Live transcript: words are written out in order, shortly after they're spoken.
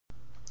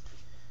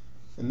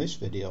In this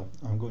video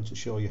I'm going to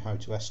show you how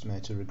to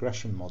estimate a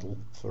regression model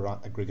for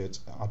aggregate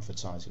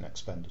advertising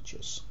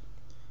expenditures.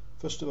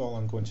 First of all,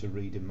 I'm going to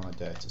read in my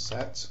data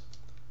set,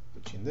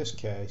 which in this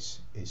case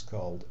is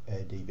called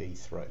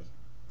ADV3.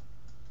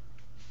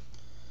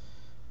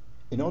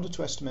 In order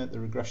to estimate the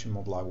regression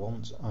model I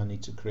want, I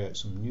need to create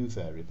some new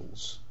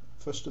variables.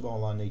 First of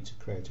all, I need to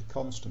create a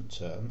constant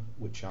term,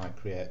 which I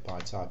create by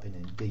typing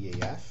in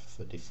DEF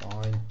for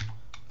define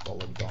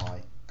followed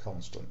by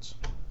constant.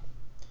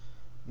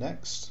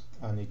 Next,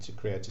 I need to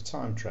create a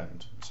time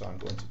trend, so I'm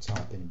going to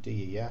type in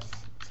DEF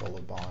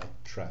followed by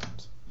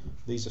trend.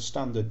 These are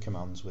standard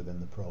commands within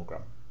the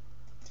program.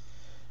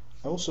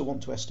 I also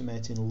want to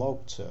estimate in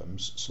log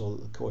terms so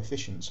that the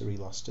coefficients are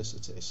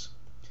elasticities.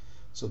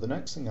 So the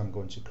next thing I'm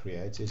going to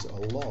create is a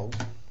log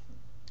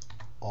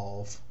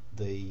of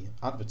the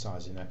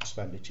advertising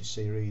expenditure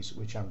series,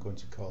 which I'm going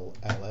to call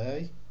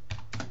LA.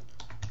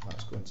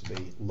 That's going to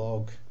be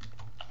log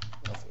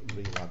of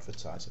real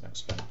advertising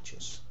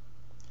expenditures.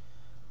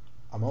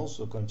 I'm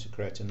also going to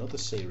create another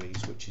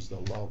series, which is the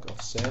log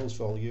of sales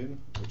volume,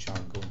 which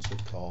I'm going to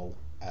call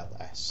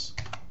LS.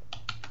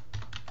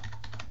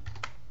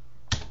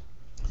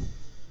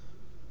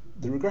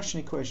 The regression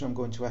equation I'm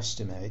going to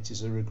estimate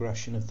is a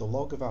regression of the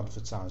log of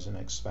advertising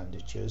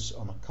expenditures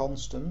on a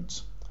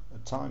constant, a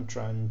time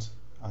trend,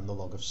 and the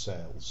log of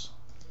sales.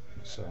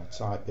 So I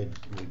type in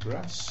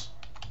regress,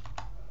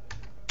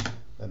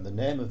 then the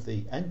name of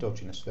the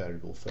endogenous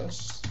variable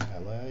first,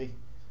 LA,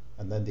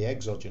 and then the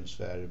exogenous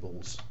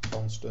variables,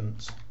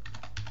 constant,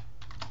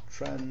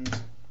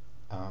 trend,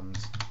 and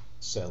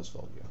sales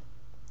volume.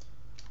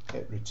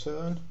 Hit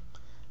return,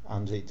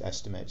 and it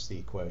estimates the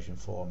equation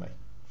for me.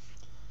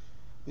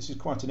 This is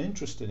quite an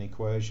interesting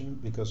equation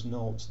because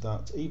note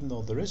that even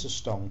though there is a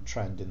strong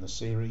trend in the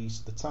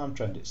series, the time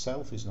trend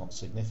itself is not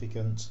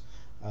significant,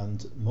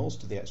 and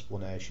most of the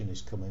explanation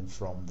is coming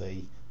from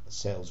the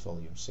sales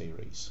volume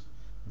series.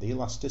 The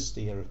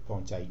elasticity here of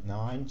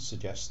 0.89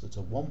 suggests that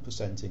a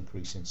 1%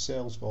 increase in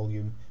sales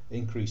volume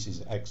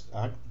increases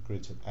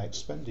aggregate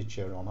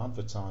expenditure on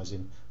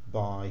advertising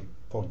by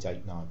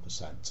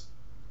 0.89%.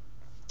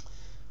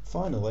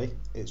 Finally,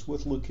 it's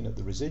worth looking at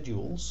the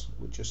residuals,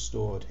 which are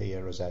stored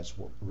here as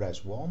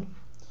res1.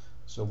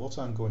 So what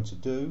I'm going to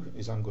do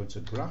is I'm going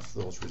to graph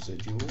those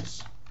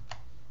residuals,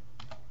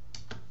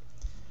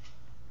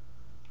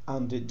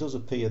 and it does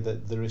appear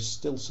that there is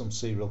still some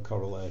serial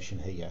correlation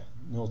here.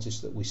 Notice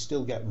that we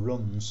still get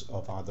runs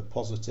of either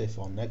positive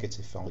or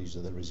negative values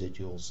of the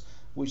residuals,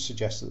 which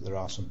suggests that there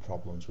are some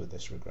problems with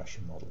this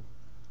regression model.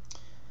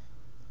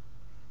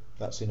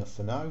 That's enough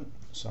for now,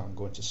 so I'm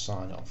going to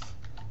sign off.